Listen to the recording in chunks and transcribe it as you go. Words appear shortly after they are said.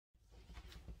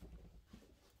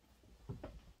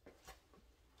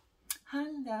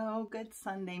Hello, good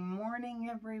Sunday morning,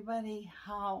 everybody.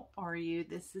 How are you?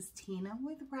 This is Tina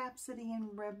with Rhapsody and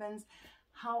Ribbons.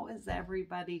 How is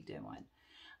everybody doing?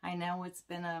 I know it's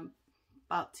been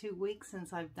about 2 weeks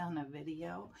since I've done a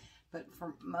video, but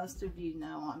for most of you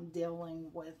know, I'm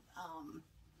dealing with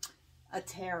a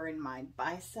tear in my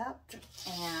bicep,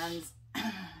 and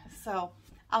so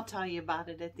I'll tell you about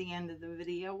it at the end of the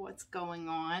video, what's going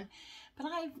on. But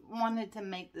I wanted to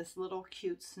make this little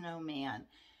cute snowman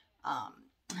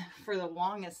for the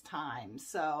longest time.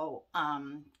 So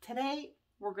today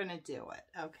we're going to do it,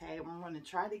 okay? I'm going to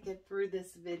try to get through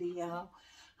this video.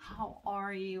 How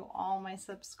are you, all my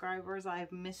subscribers?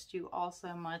 I've missed you all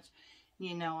so much.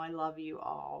 You know I love you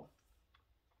all.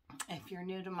 If you're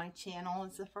new to my channel,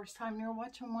 it's the first time you're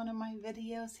watching one of my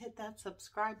videos, hit that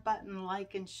subscribe button,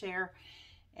 like and share.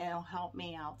 It'll help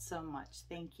me out so much.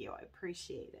 Thank you. I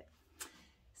appreciate it.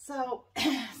 So,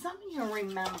 some of you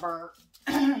remember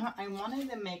I wanted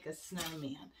to make a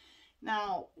snowman.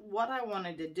 Now, what I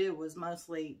wanted to do was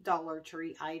mostly Dollar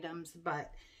Tree items,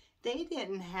 but they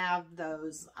didn't have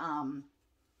those,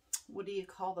 what do you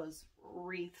call those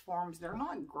wreath forms? They're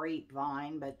not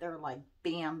grapevine, but they're like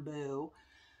bamboo.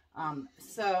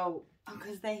 So,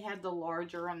 because they had the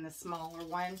larger and the smaller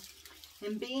one.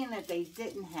 And being that they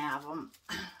didn't have them,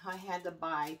 I had to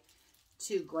buy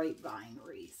 2 grapevine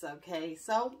wreaths, okay?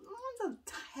 So one's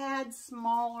a tad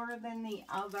smaller than the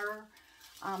other.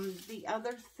 The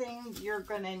other thing you're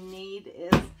going to need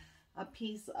is a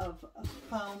piece of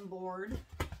foam board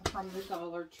from the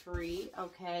Dollar Tree,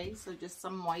 okay? So just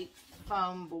some white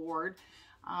foam board.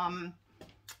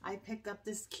 I picked up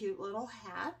this cute little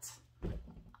hat.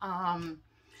 And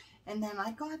then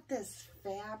I got this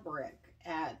fabric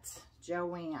at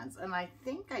Joann's, and I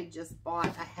think I just bought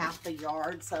a ½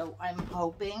 yard, so I'm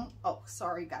hoping, oh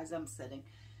sorry guys, I'm sitting,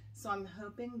 so I'm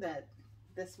hoping that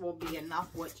this will be enough,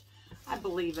 which I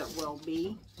believe it will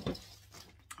be.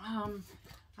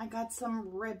 I got some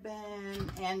ribbon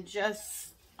and just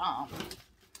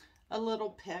a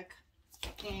little pick,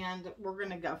 and we're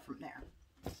gonna go from there.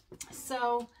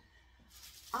 So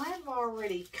I've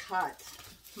already cut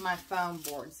my foam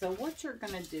board. So what you're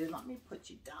going to do, let me put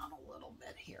you down a little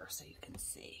bit here so you can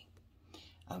see.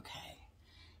 Okay.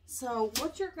 So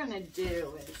what you're going to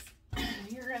do is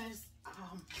you're going to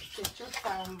get your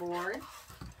foam board,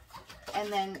 and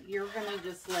then you're going to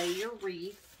just lay your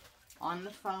wreath on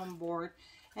the foam board,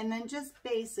 and then just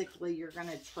basically you're going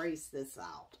to trace this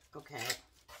out. Okay.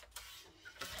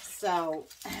 So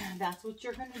that's what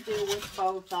you're going to do with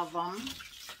both of them.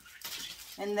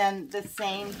 And then the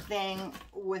same thing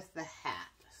with the hat.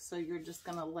 So you're just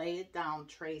going to lay it down,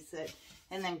 trace it,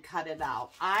 and then cut it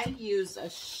out. I used a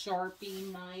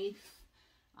Sharpie knife.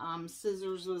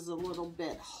 Scissors was a little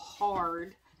bit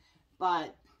hard,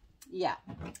 but yeah.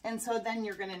 And so then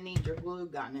you're going to need your glue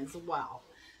gun as well.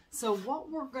 So what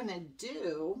we're going to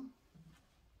do,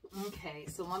 okay,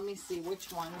 so let me see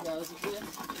which one goes with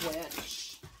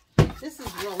which. This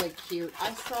is really cute.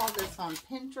 I saw this on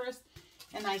Pinterest,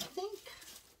 and I think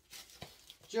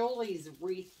Julie's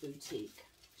Wreath Boutique,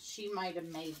 she might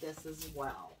have made this as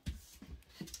well.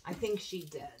 I think she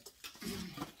did.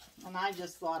 And I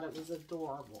just thought it was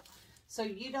adorable. So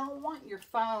you don't want your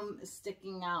foam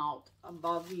sticking out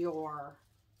above your,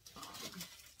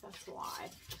 that's why.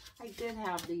 I did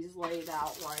have these laid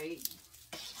out right.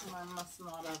 And I must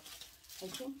not have, I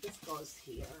think this goes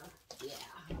here.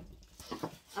 Yeah.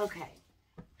 Okay.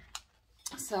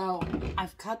 So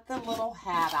I've cut the little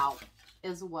hat out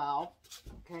as well.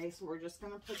 Okay, so we're just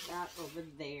going to put that over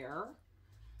there.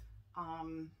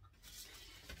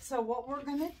 So what we're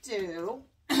going to do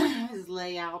is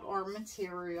lay out our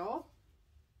material.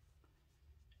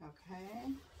 Okay.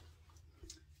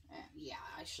 And yeah,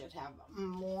 I should have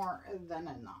more than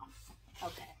enough.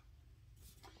 Okay.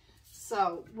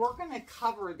 So we're going to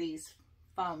cover these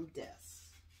foam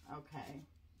discs. Okay.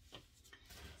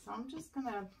 So I'm just going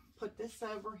to put this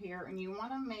over here, and you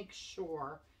want to make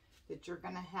sure that you're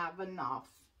going to have enough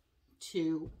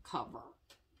to cover.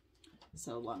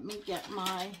 So let me get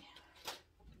my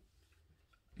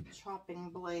chopping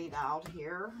blade out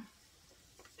here.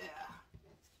 Yeah.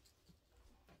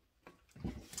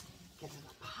 Get it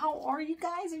up. How are you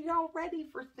guys? Are y'all ready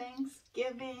for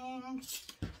Thanksgiving?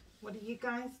 What are you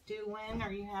guys doing?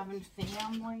 Are you having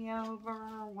family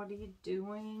over? What are you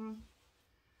doing?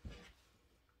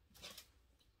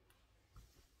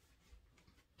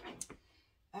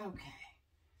 Okay,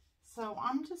 so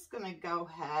I'm just going to go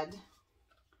ahead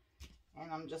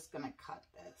and I'm just going to cut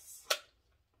this.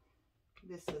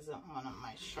 This isn't one of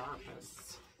my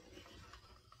sharpest.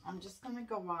 I'm just going to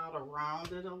go out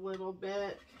around it a little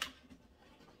bit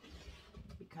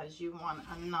because you want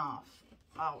enough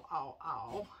Ow, ow,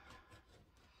 ow.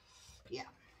 Yeah.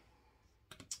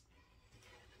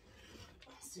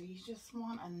 So you just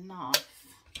want enough.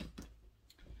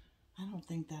 I don't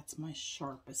think that's my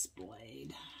sharpest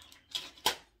blade.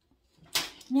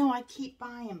 No, I keep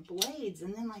buying blades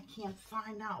and then I can't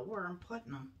find out where I'm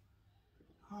putting them.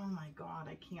 Oh my God,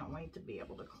 I can't wait to be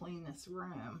able to clean this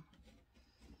room.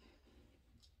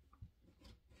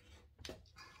 Okay,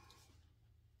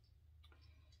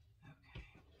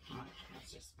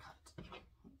 let's just cut.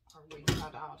 Are we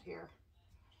cut out here?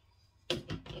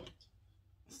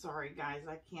 Sorry guys,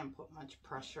 I can't put much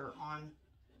pressure on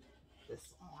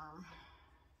this arm.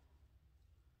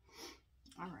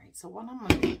 All right, so what I'm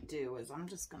going to do is I'm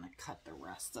just going to cut the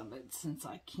rest of it since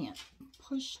I can't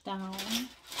push down.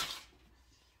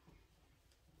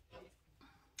 So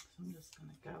I'm just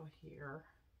going to go here.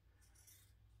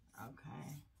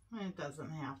 Okay, and it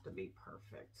doesn't have to be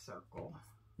perfect circle.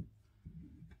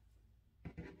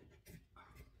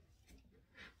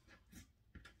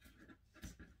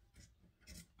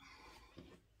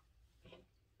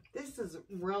 This is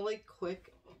really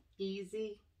quick,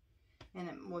 easy, and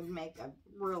it would make a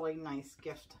really nice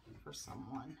gift for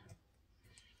someone.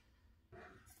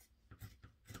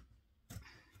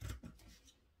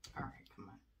 All right, come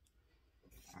on.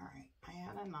 All right, I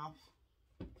had enough.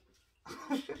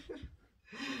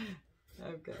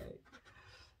 Okay.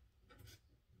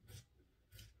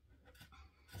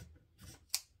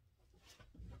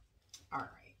 All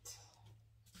right.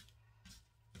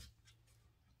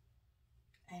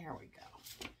 There we go.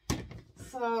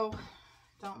 So,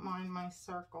 don't mind my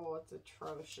circle, it's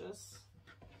atrocious.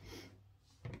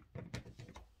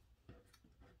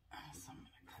 So I'm going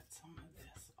to cut some of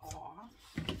this off.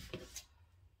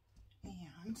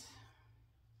 And,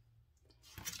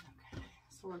 okay,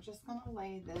 so we're just going to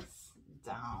lay this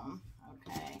down,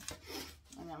 okay?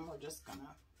 And then we're just going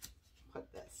to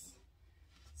put this.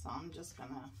 So I'm just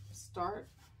going to start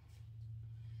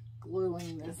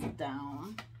gluing this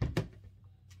down,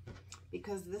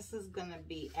 because this is going to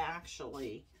be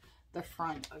actually the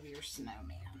front of your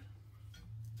snowman.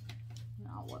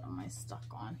 Now, what am I stuck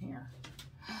on here?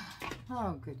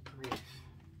 Oh, good grief.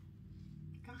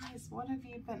 Guys, what have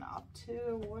you been up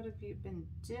to? What have you been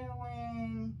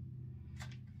doing?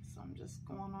 So I'm just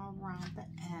going all around the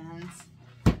ends.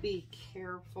 Be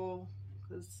careful,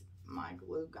 because my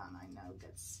glue gun, I know,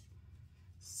 gets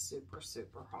super,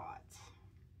 super hot.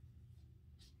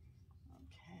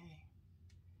 Okay.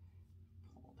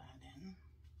 Pull that in.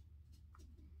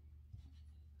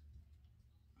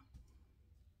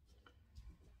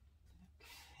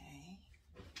 Okay.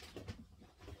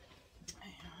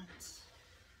 And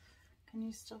can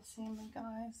you still see me,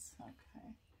 guys?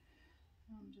 Okay.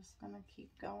 I'm just going to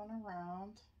keep going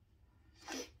around.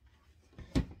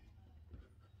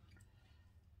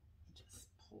 Just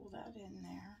pull that in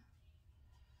there.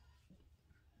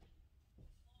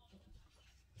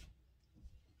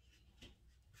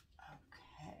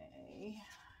 Okay.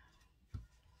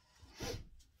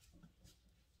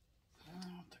 I'll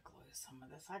have to glue some of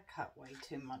this. I cut way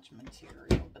too much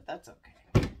material, but that's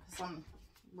okay, because I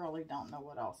really don't know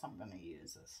what else I'm going to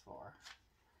use this for.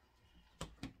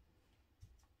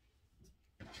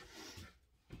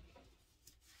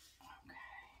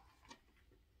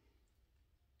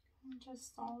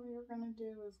 Just all you're going to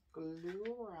do is glue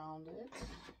around it.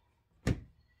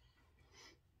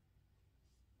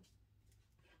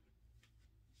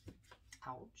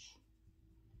 Ouch.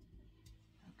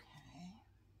 Okay.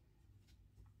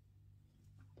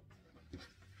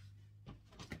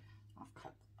 I'll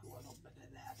cut a little bit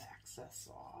of that excess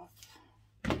off.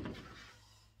 And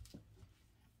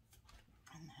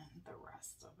then the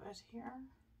rest of it here.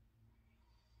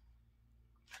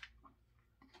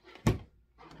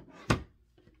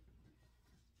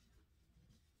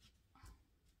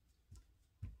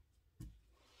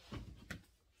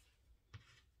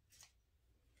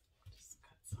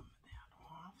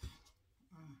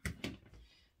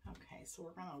 So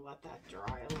we're going to let that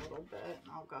dry a little bit,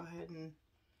 and I'll go ahead and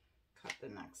cut the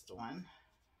next one.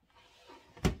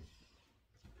 Okay.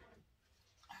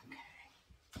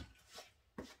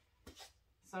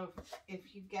 So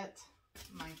if you get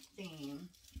my theme,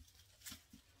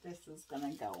 this is going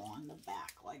to go on the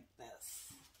back like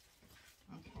this.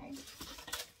 Okay.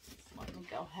 So let me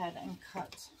go ahead and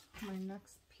cut my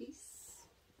next piece.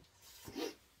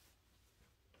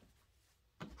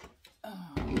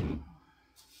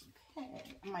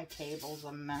 Okay, my table's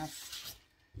a mess.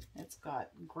 It's got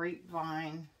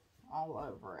grapevine all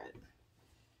over it.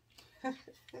 Alright,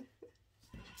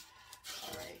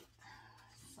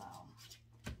 so,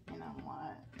 you know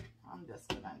what? I'm just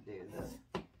going to do the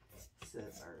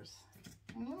scissors.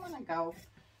 And you want to go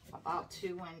about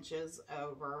 2 inches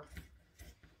over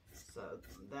so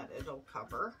that it'll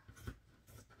cover.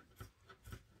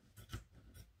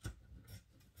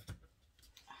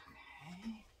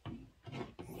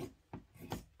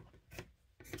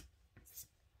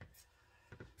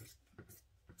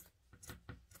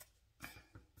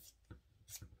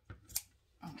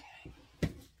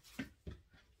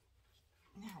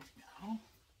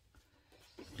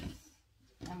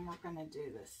 And we're going to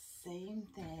do the same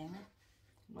thing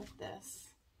with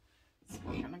this. So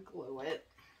we're going to glue it.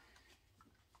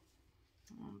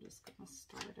 I'm just going to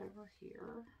start over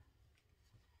here.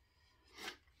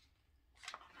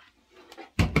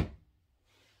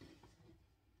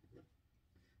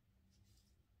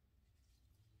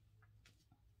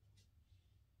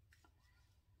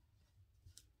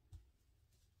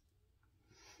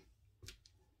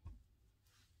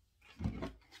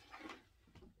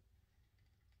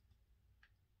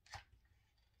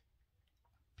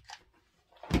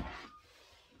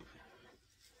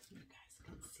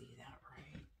 See that,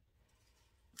 right?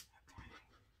 Okay.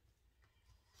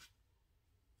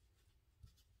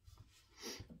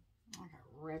 I got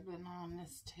ribbon on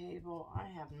this table. I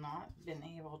have not been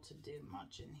able to do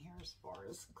much in here as far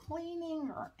as cleaning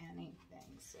or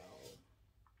anything, so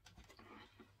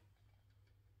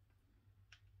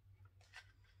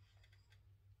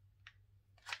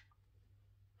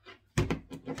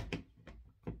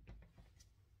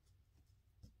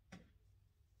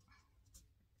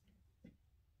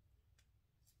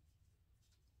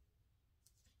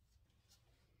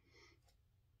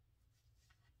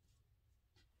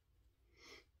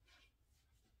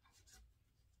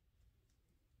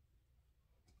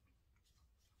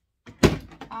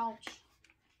ouch.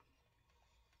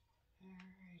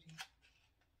 Alrighty.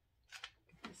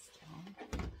 Get this down.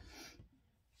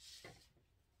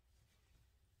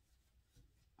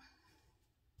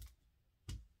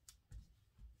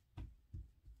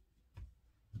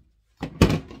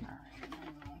 Alright,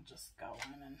 and I'll just go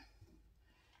in and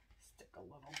stick a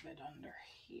little bit under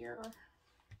here.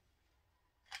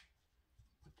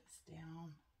 Put this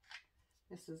down.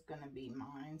 This is going to be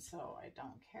mine, so I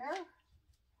don't care.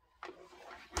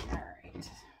 Alright.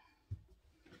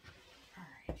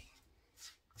 Alrighty.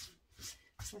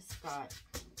 Just got...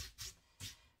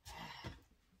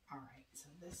 Alright, so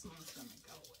this one's going to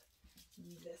go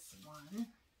with this one.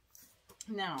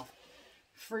 Now,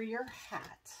 for your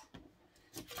hat,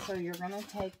 so you're going to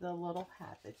take the little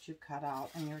hat that you cut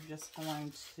out and you're just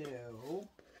going to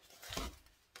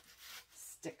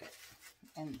stick it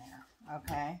in there,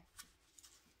 okay?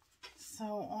 So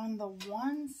on the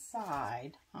one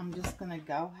side, I'm just going to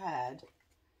go ahead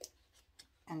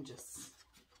and just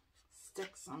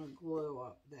stick some glue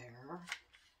up there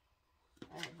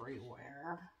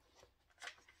everywhere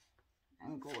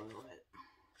and glue it.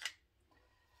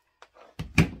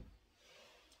 Okay,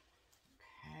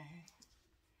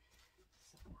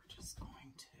 so we're just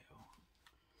going to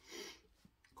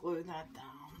glue that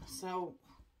down so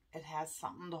it has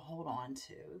something to hold on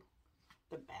to,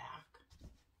 the back.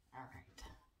 All right.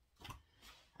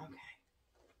 Okay.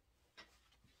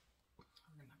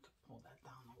 I'm going to have to pull that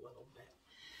down a little bit.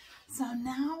 So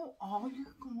now all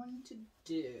you're going to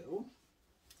do,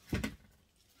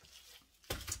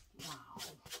 wow,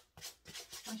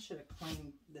 I should have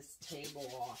cleaned this table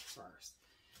off first.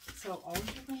 So all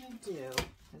you're going to do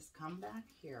is come back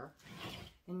here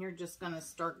and you're just going to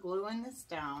start gluing this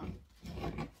down.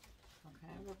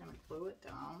 Okay, we're going to glue it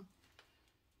down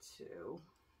to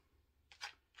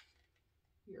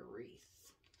your wreath.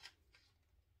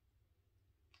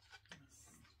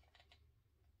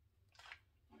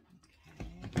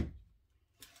 Okay,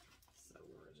 so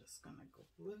we're just going to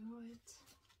glue it,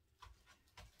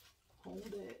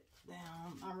 hold it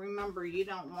down. Now remember, you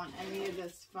don't want any of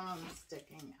this foam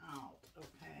sticking out,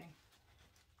 okay,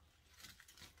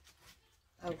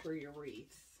 over your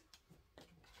wreath.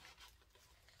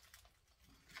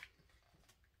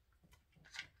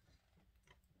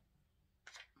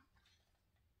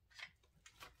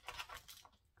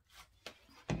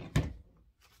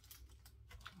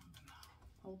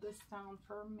 Hold this down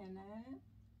for a minute.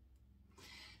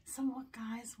 So what,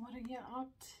 guys, what are you up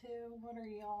to? What are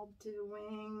y'all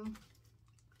doing?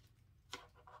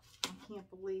 I can't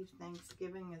believe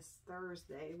Thanksgiving is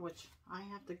Thursday, which I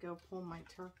have to go pull my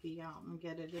turkey out and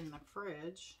get it in the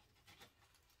fridge.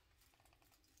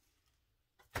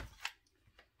 Okay,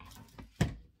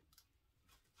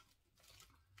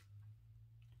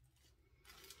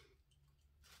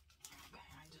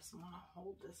 I just want to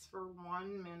hold this for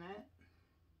 1 minute.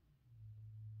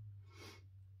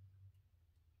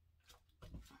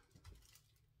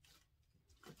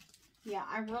 Yeah,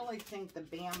 I really think the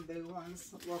bamboo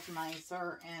ones look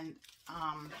nicer, and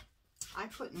I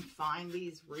couldn't find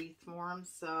these wreath forms,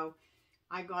 so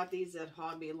I got these at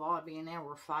Hobby Lobby, and they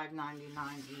were $5.99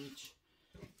 each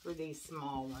for these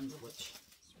small ones, which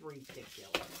is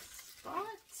ridiculous. But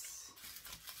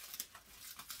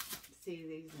see,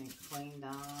 these need cleaned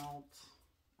out.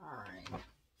 All right,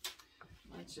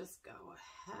 let's just go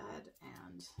ahead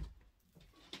and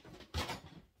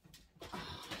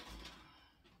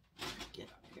get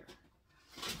up here.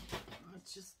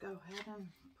 Let's just go ahead and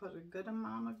put a good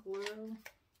amount of glue.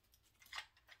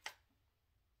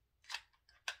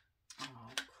 Oh,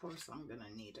 of course I'm gonna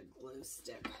need a glue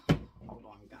stick. Hold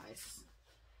on, guys.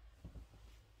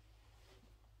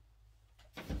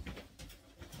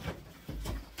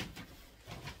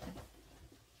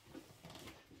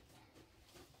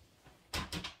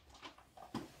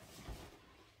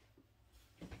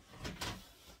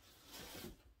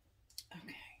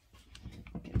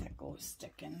 Okay, get that glue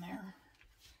stick in there.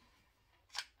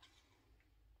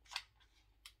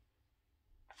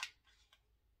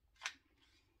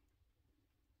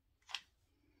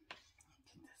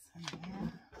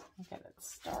 Get it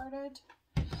started.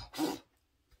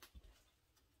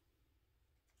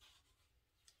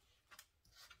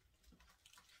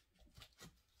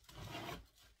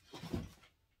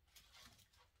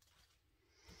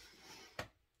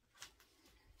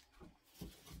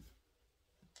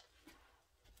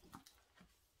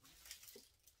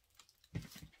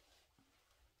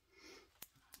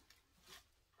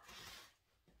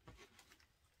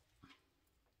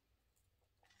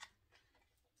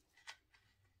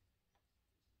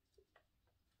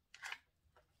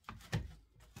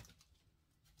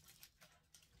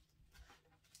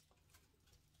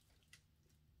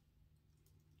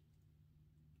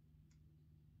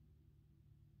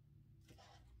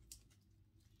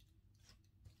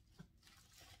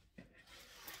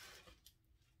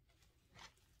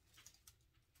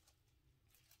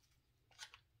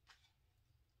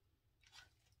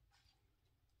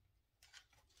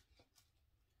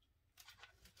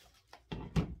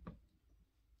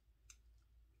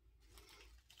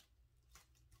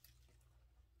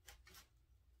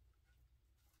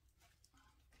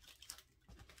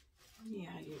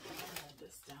 Yeah, you gotta hold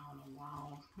this down a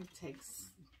while. It takes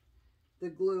the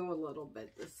glue a little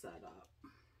bit to set up,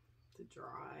 to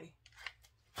dry.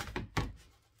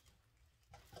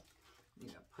 You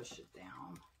gotta push it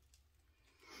down.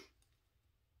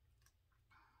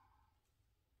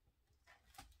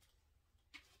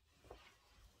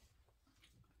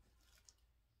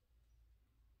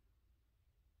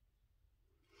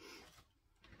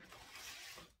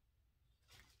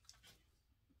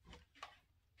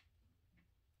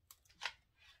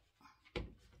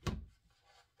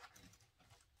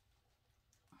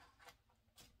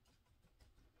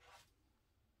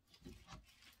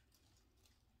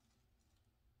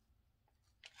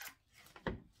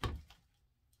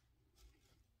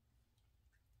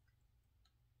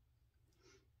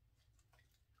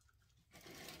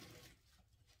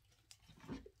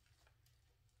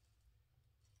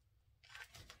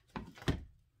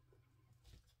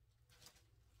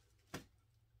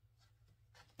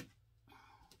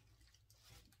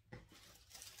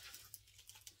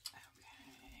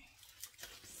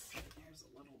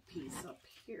 Piece up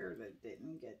here that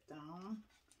didn't get down.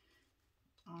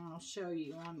 I'll show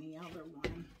you on the other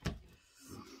one.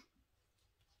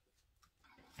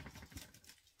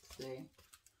 See,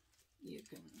 you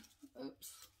can,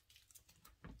 oops,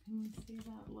 can you see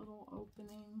that little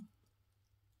opening?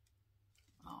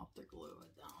 I'll have to glue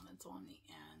it down. It's on the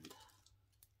end.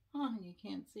 Oh, you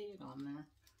can't see it on there.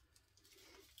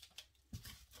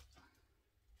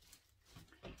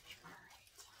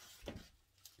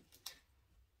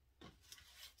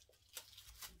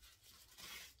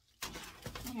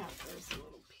 Yeah, there's a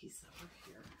little piece over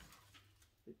here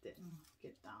that didn't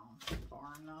get down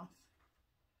far enough.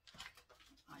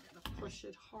 I gotta push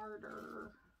it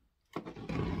harder.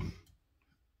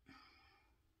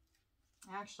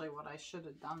 Actually, what I should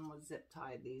have done was zip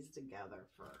tie these together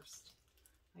first.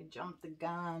 I jumped the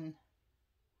gun.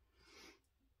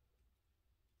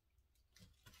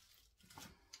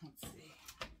 Let's see.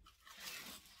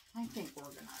 I think we're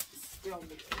gonna still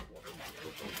be able to do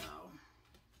it though.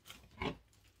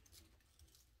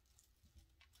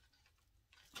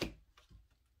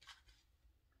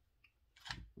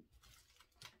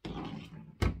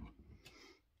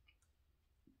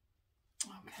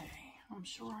 I'm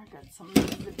sure I got some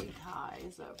zippy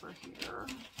ties over here.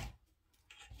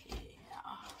 Yeah.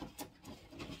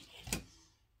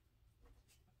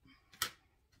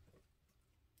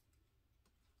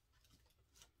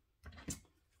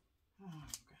 Oh,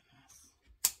 goodness.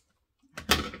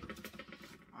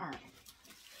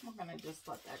 going to just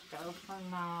let that go for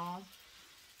now.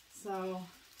 So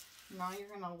now you're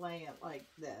going to lay it like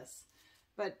this.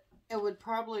 But it would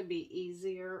probably be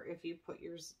easier if you put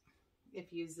yours,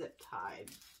 if you zip tied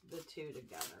the two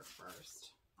together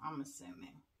first, I'm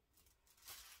assuming.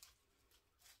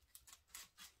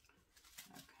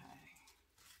 Okay.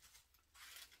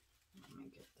 Let me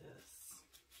get this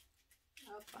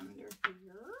up under here.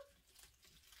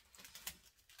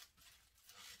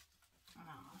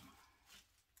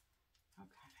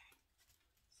 Okay.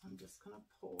 So I'm just going to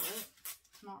pull it,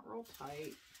 not real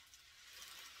tight.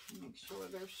 Make sure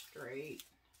they're straight.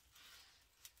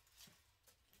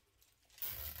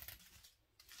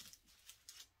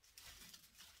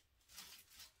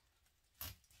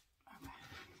 Okay.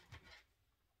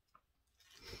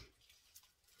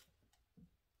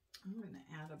 I'm going to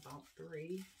add about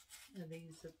 3 of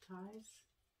these zip ties.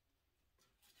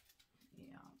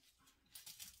 Yeah.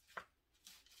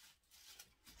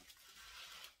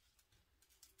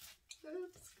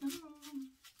 Oops, come on.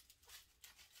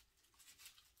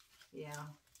 Yeah,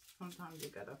 sometimes you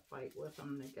gotta fight with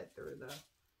them to get through the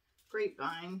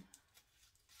grapevine.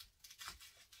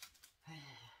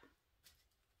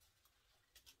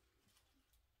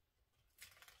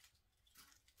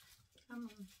 Come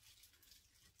on.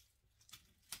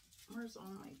 Where's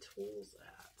all my tools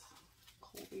at?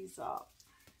 Pull these up.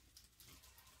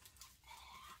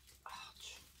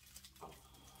 Ouch. Oh.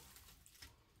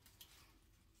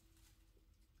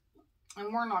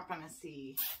 And we're not gonna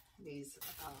see these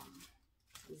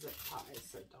zip ties,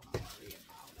 so don't worry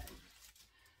about it.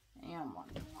 And one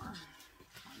more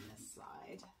on this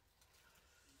side.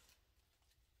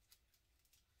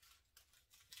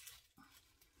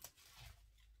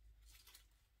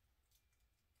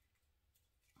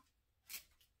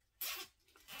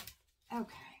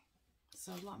 Okay,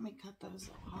 so let me cut those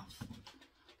off.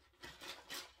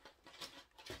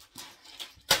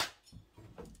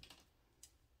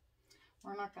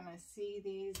 We're not going to see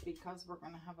these because we're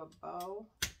going to have a bow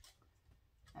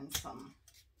and some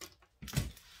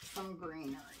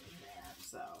greenery there.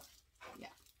 So,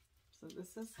 yeah. So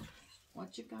this is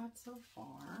what you got so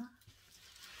far.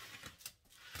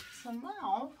 So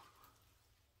now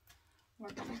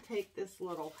we're going to take this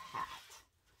little hat.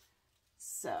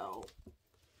 So,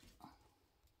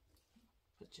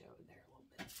 put you over there a little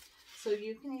bit. So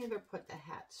you can either put the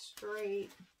hat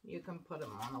straight, you can put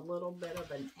them on a little bit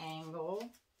of an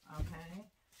angle, okay?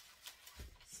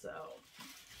 So,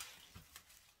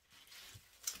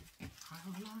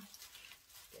 I'm gonna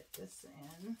get this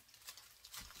in.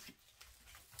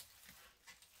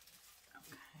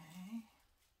 Okay.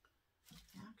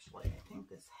 Actually, I think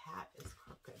this hat is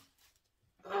crooked.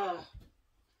 Ugh.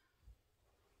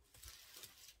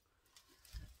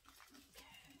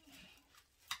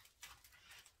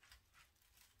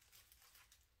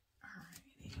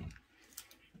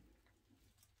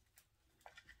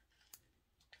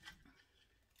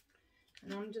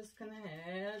 And I'm just going to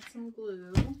add some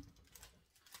glue to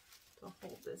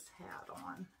hold this hat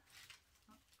on.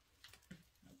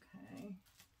 Okay.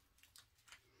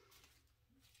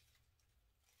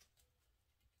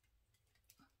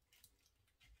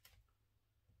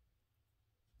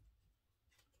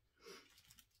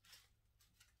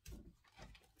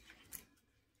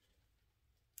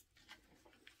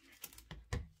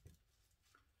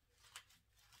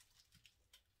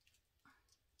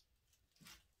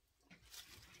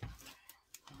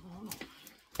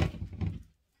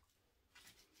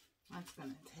 That's going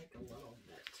to take a little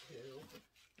bit to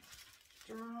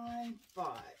dry,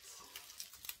 but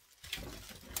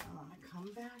I want to come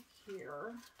back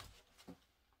here,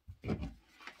 get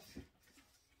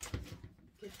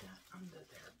that under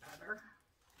there better.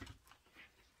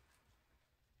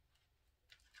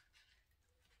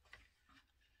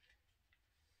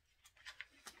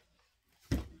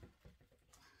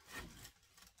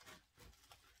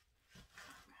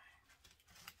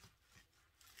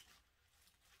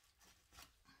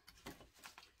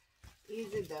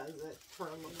 Easy does it for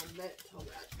a little bit till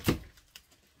that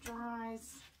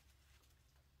dries.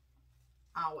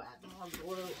 I'll add more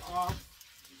glue off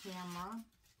camera.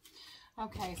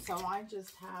 Okay, so I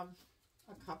just have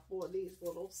a couple of these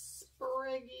little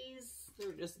spriggies.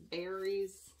 They're just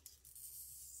berries.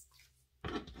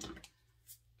 And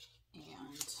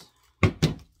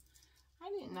I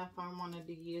didn't know if I wanted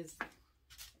to use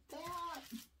that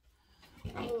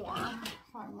or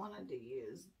if I wanted to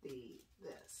use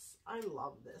this. I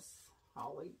love this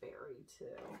holly berry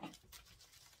too.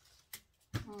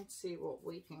 Let's see what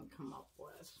we can come up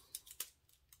with.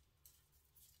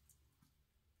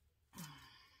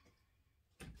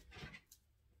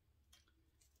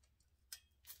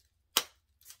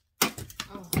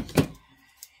 Oh,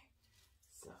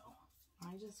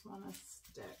 just want to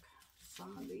stick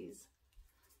some of these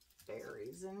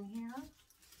berries in here.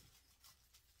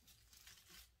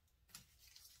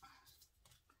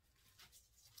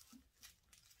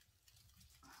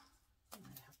 I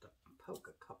have to poke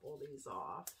a couple of these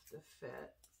off to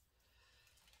fit.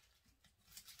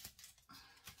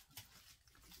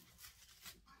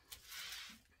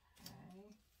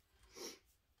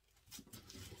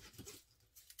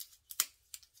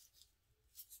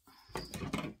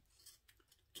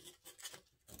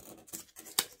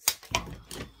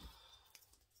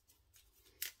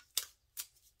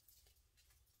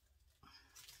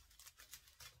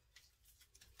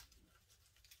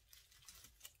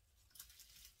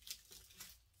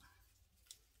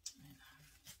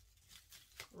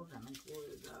 We're going to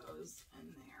glue those in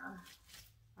there,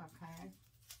 okay?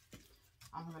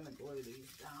 I'm going to glue these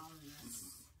down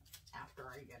after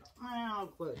I get them. I'll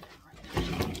glue them right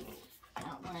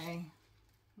now. That way,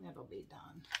 it'll be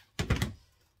done. Okay,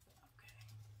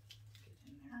 get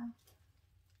in there.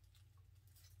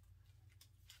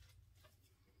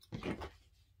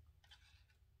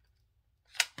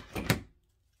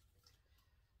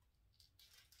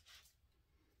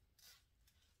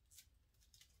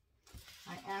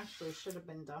 I actually should have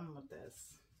been done with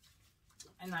this.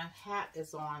 And that hat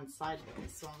is on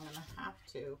sideways, so I'm going to have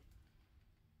to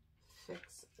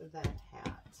fix that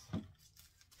hat.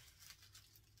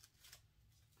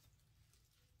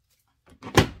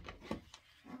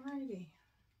 Alrighty.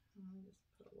 Let me just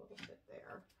put a little bit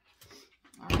there.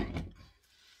 Alright.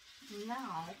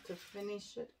 Now, to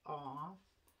finish it off,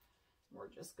 we're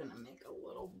just going to make a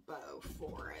little bow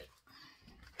for it.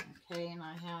 Okay, and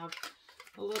I have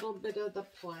a little bit of the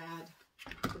plaid,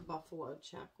 the buffalo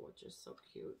check, which is so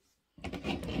cute.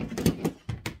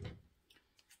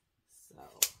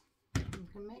 So, you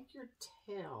can make your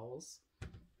tails.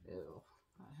 Ew,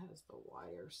 that has the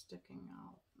wire sticking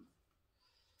out.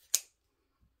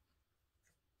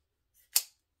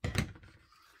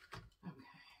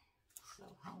 Okay, so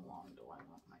how long do I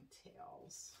want my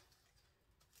tails?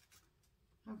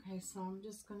 Okay, so I'm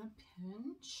just going to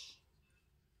pinch.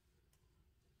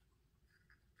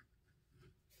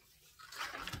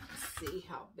 See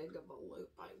how big of a loop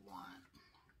I want.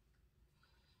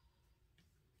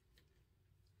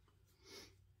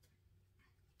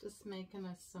 Just making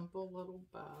a simple little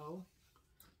bow.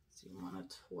 So you want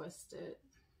to twist it.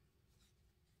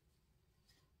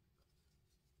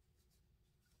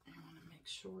 You want to make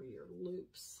sure your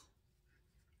loops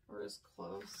are as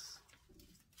close.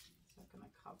 Is that going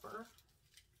to cover?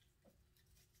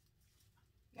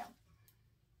 Yep.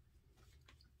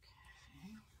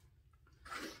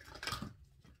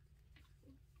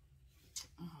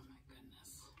 Oh my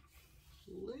goodness.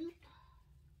 Loop.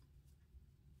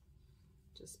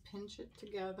 Just pinch it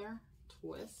together,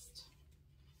 twist.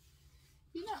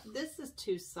 You know, this is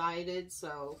two-sided,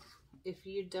 so if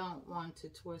you don't want to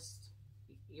twist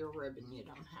your ribbon, you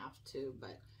don't have to,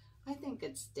 but I think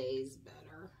it stays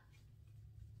better.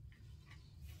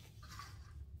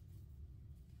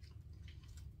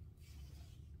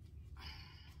 Put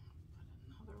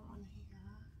another one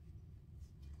here.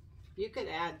 You could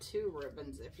add 2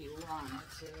 ribbons if you wanted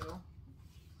to.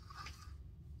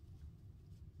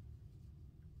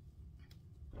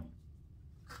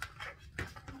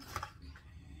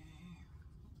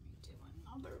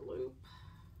 Loop.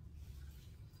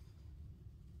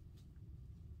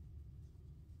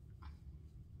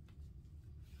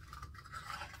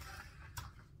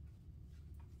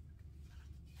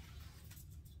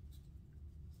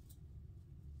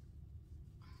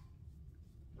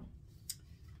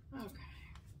 Okay,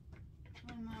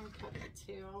 and then cut the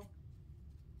tail.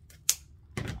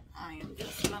 I am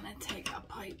just going to take a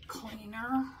pipe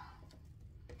cleaner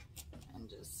and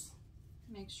just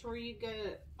make sure you get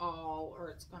it all or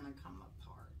it's going to come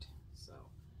apart. So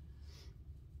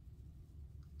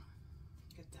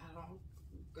get that all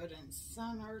good and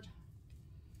centered.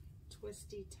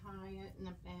 Twisty tie it in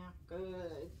the back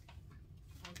good.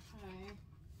 Okay.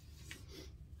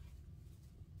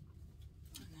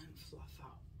 And then fluff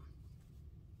out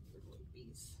your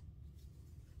loopies.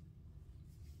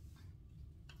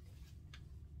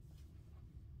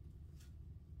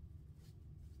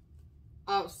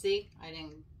 Oh, see, I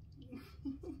didn't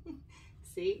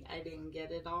see, I didn't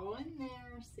get it all in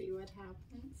there. See what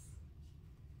happens?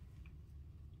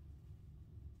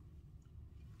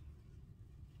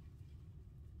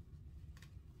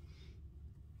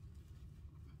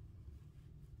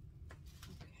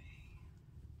 Okay.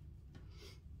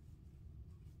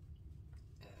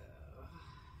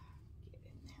 Get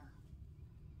in there.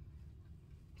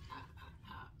 I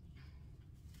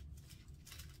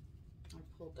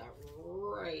pulled that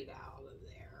right out of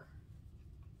there.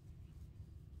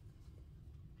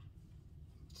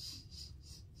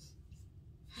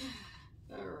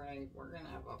 we're gonna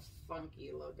have a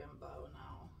funky looking bow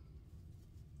now.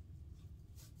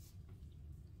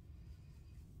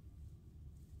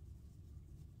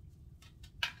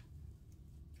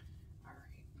 All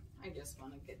right, I just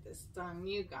want to get this done.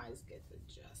 You guys get the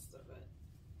gist of it.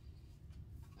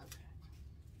 Okay.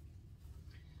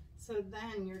 So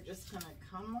then you're just gonna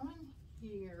come on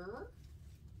here.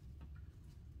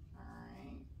 All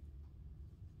right.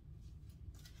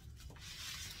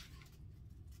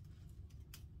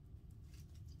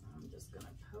 I'm just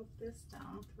gonna poke this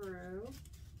down through.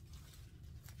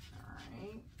 All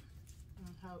right.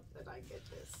 And hope that I get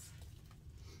this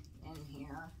in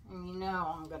here. And you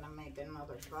know I'm gonna make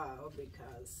another bow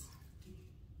because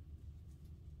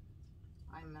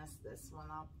I messed this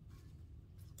one up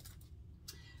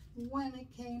when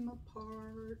it came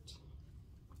apart.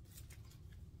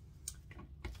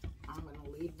 I'm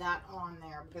gonna leave that on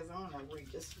there because I'm gonna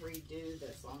just redo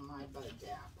this on my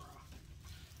Bodabra.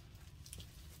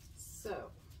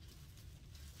 So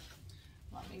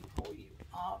let me pull you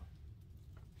up.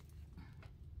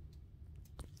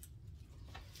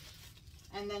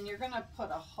 And then you're going to put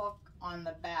a hook on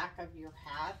the back of your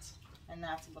hat, and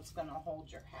that's what's going to hold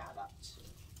your hat up to.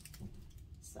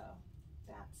 So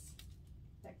that's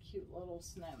that cute little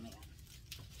snowman.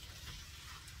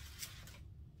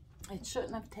 It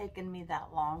shouldn't have taken me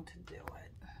that long to do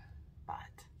it,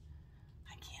 but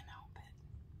I can't help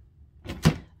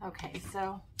it. Okay,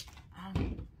 so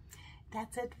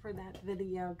that's it for that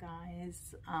video,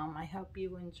 guys. I hope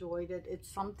you enjoyed it. It's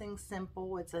something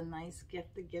simple. It's a nice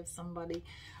gift to give somebody.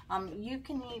 You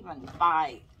can even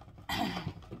buy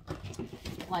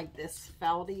like this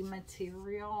felty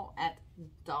material at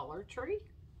Dollar Tree.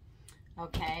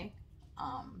 Okay,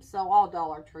 so all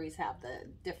Dollar Trees have the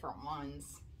different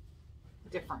ones,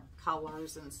 different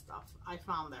colors and stuff. I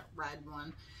found that red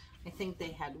one. I think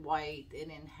they had white. They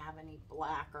didn't have any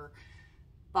black or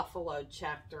buffalo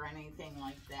checked or anything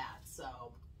like that.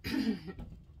 So and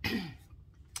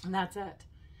that's it.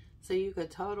 So you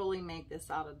could totally make this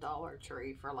out of Dollar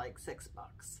Tree for like $6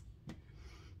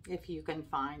 if you can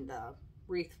find the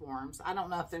wreath forms. I don't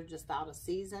know if they're just out of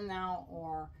season now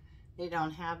or they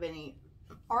don't have any.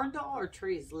 Our Dollar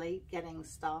Tree is late getting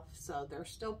stuff, so they're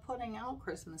still putting out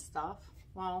Christmas stuff.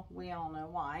 Well, we all know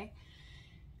why.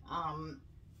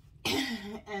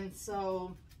 And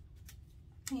so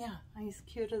yeah, he's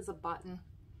cute as a button.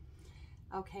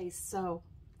 Okay, so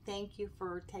thank you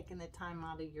for taking the time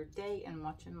out of your day and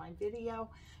watching my video.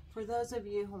 For those of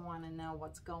you who want to know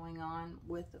what's going on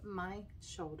with my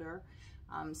shoulder,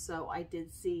 so I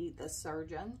did see the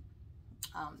surgeon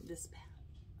this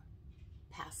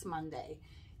past Monday.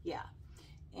 Yeah,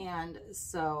 and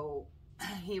so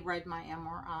he read my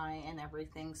MRI and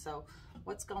everything. So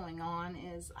what's going on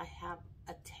is I have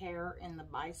a tear in the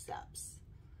biceps.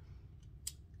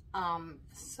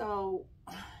 So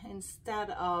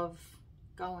instead of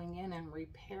going in and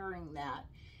repairing that,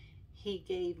 he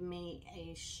gave me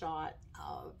a shot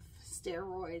of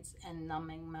steroids and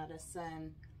numbing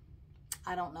medicine.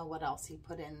 I don't know what else he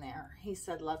put in there. He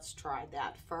said, let's try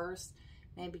that first.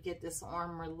 Maybe get this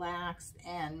arm relaxed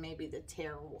and maybe the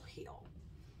tear will heal.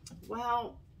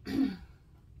 Well,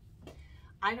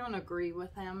 I don't agree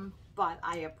with him, but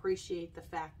I appreciate the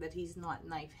fact that he's not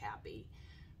knife happy.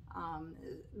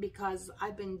 Because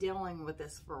I've been dealing with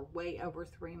this for way over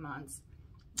 3 months.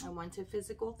 I went to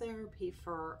physical therapy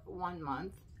for 1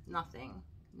 month, nothing,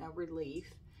 no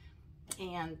relief,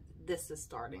 and this is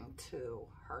starting to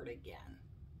hurt again.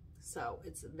 So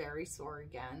it's very sore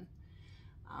again.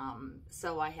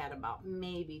 So I had about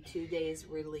maybe 2 days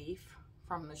relief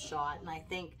from the shot, and I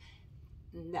think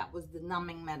that was the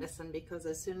numbing medicine, because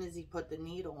as soon as he put the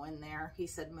needle in there, he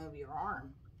said, move your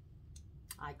arm.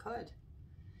 I could.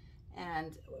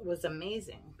 And it was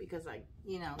amazing because I,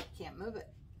 can't move it.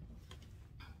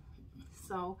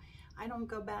 So I don't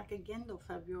go back again till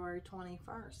February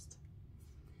 21st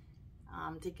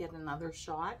to get another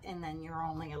shot. And then you're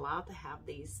only allowed to have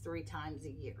these 3 times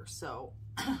a year. So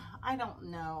I don't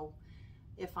know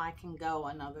if I can go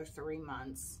another 3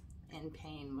 months in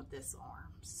pain with this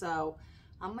arm. So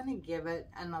I'm going to give it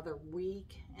another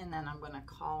week, and then I'm going to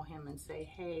call him and say,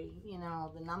 hey,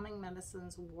 the numbing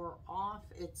medicines wore off.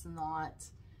 It's not,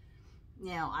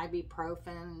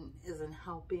 ibuprofen isn't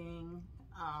helping.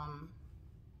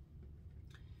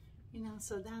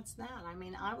 So that's that. I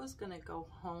mean, I was going to go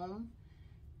home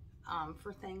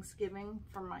for Thanksgiving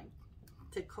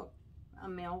to cook a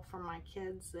meal for my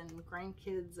kids and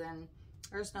grandkids, and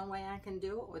there's no way I can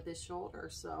do it with his shoulder.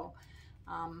 So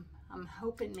I'm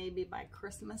hoping maybe by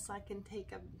Christmas I can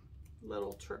take a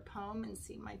little trip home and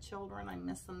see my children. I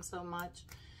miss them so much.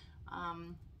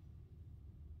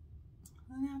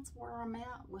 And that's where I'm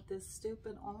at with this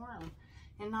stupid arm.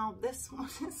 And now this one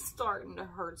is starting to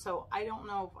hurt. So I don't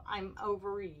know if I'm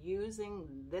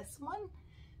overusing this one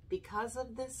because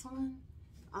of this one.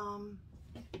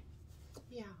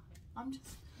 Yeah, I'm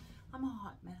a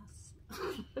hot mess.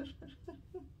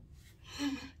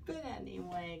 But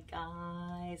anyway,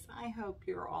 guys, I hope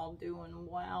you're all doing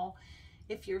well.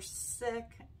 If you're sick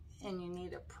and you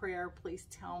need a prayer, please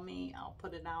tell me. I'll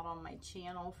put it out on my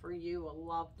channel for you, a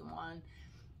loved one.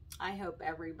 I hope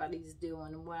everybody's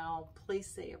doing well. Please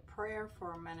say a prayer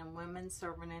for our men and women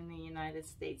serving in the United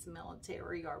States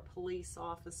military, our police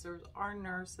officers, our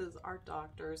nurses, our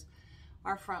doctors,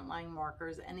 our frontline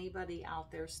workers, anybody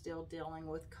out there still dealing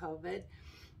with COVID.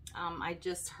 I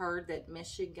just heard that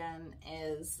Michigan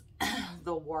is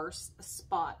the worst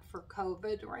spot for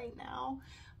COVID right now.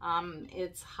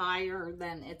 It's higher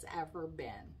than it's ever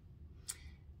been.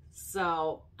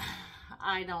 So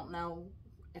I don't know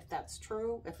if that's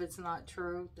true. If it's not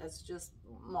true, that's just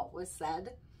what was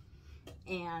said.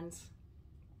 And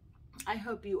I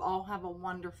hope you all have a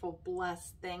wonderful,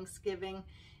 blessed Thanksgiving.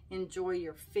 Enjoy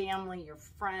your family, your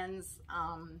friends.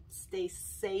 Stay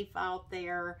safe out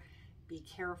there. Be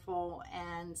careful.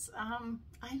 And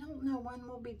I don't know when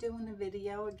we'll be doing a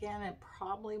video again. It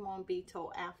probably won't be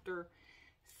till after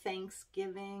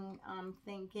Thanksgiving, I'm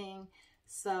thinking.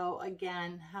 So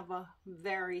again, have a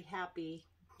very happy,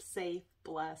 safe,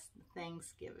 blessed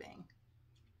Thanksgiving.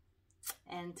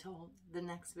 Until the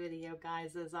next video,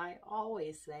 guys, as I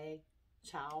always say,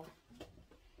 ciao.